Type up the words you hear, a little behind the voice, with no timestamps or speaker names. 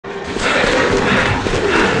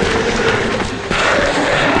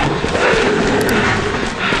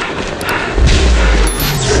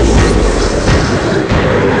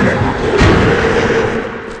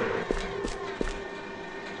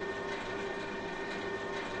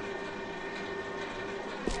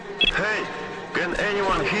Hey, can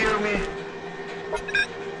anyone hear me?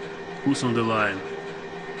 Who's on the line?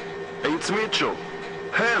 It's Mitchell.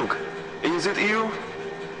 Hank, is it you?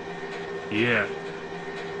 Yeah.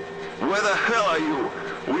 Where the hell are you?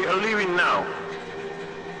 We are leaving now.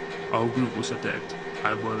 Our group was attacked.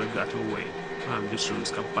 Our brother got away. I'm just in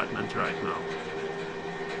this compartment right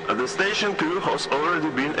now. The station crew has already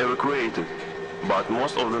been evacuated, but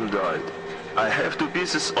most of them died. I have two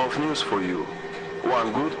pieces of news for you.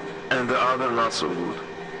 One good and the other not so good.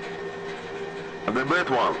 The bad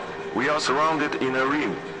one, we are surrounded in a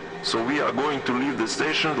ring, so we are going to leave the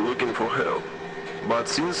station looking for help. But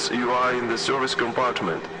since you are in the service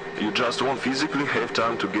compartment, you just won't physically have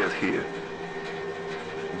time to get here.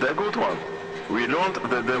 The good one, we learned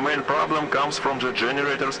that the main problem comes from the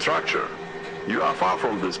generator structure. You are far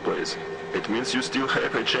from this place. It means you still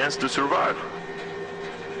have a chance to survive.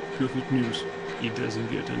 Perfect news. It doesn't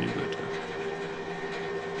get any better.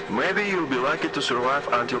 Maybe you'll be lucky to survive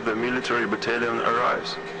until the military battalion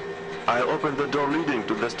arrives. I'll open the door leading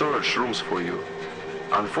to the storage rooms for you.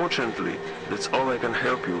 Unfortunately, that's all I can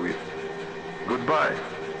help you with. Goodbye,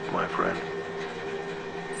 my friend.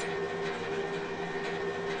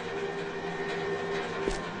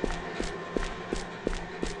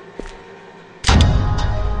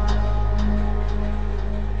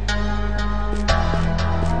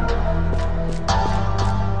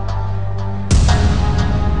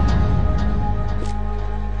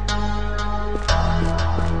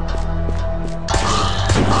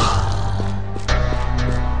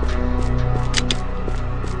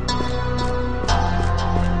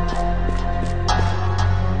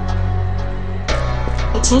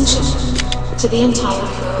 Attention to the entire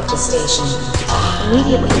crew of the station.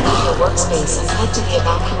 Immediately leave your workspace and head to the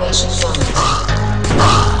evacuation zone.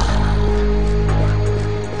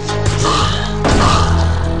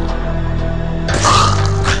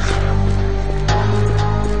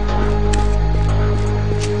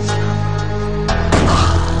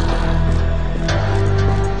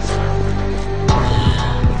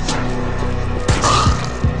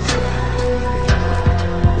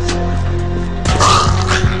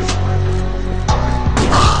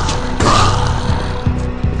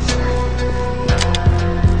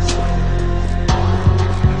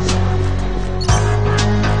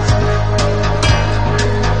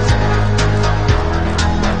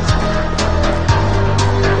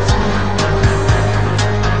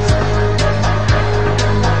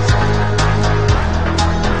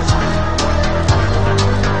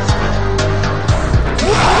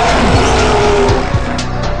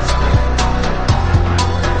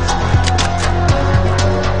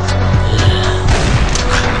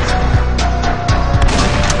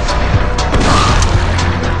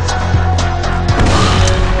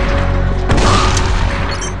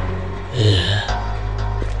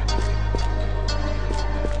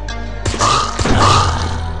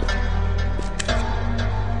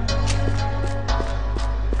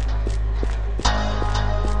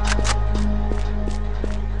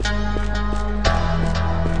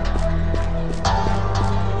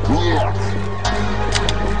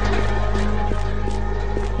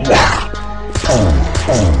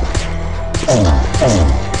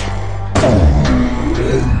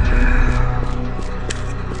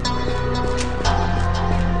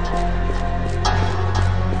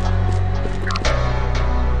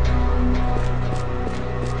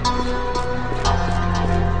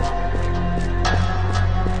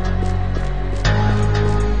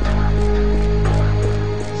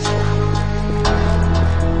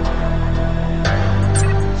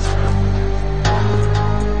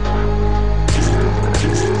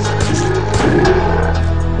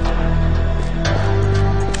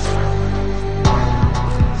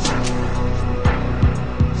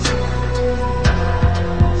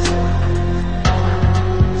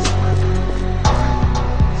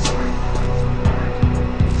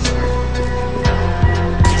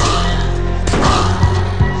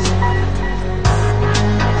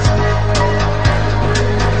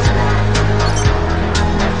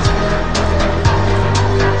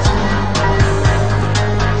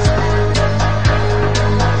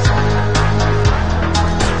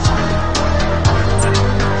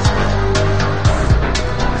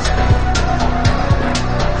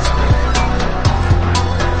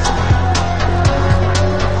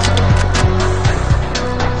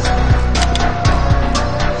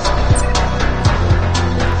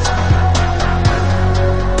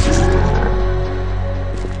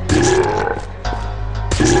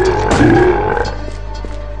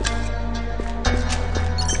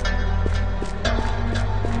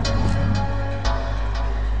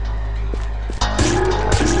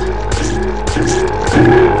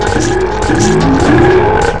 You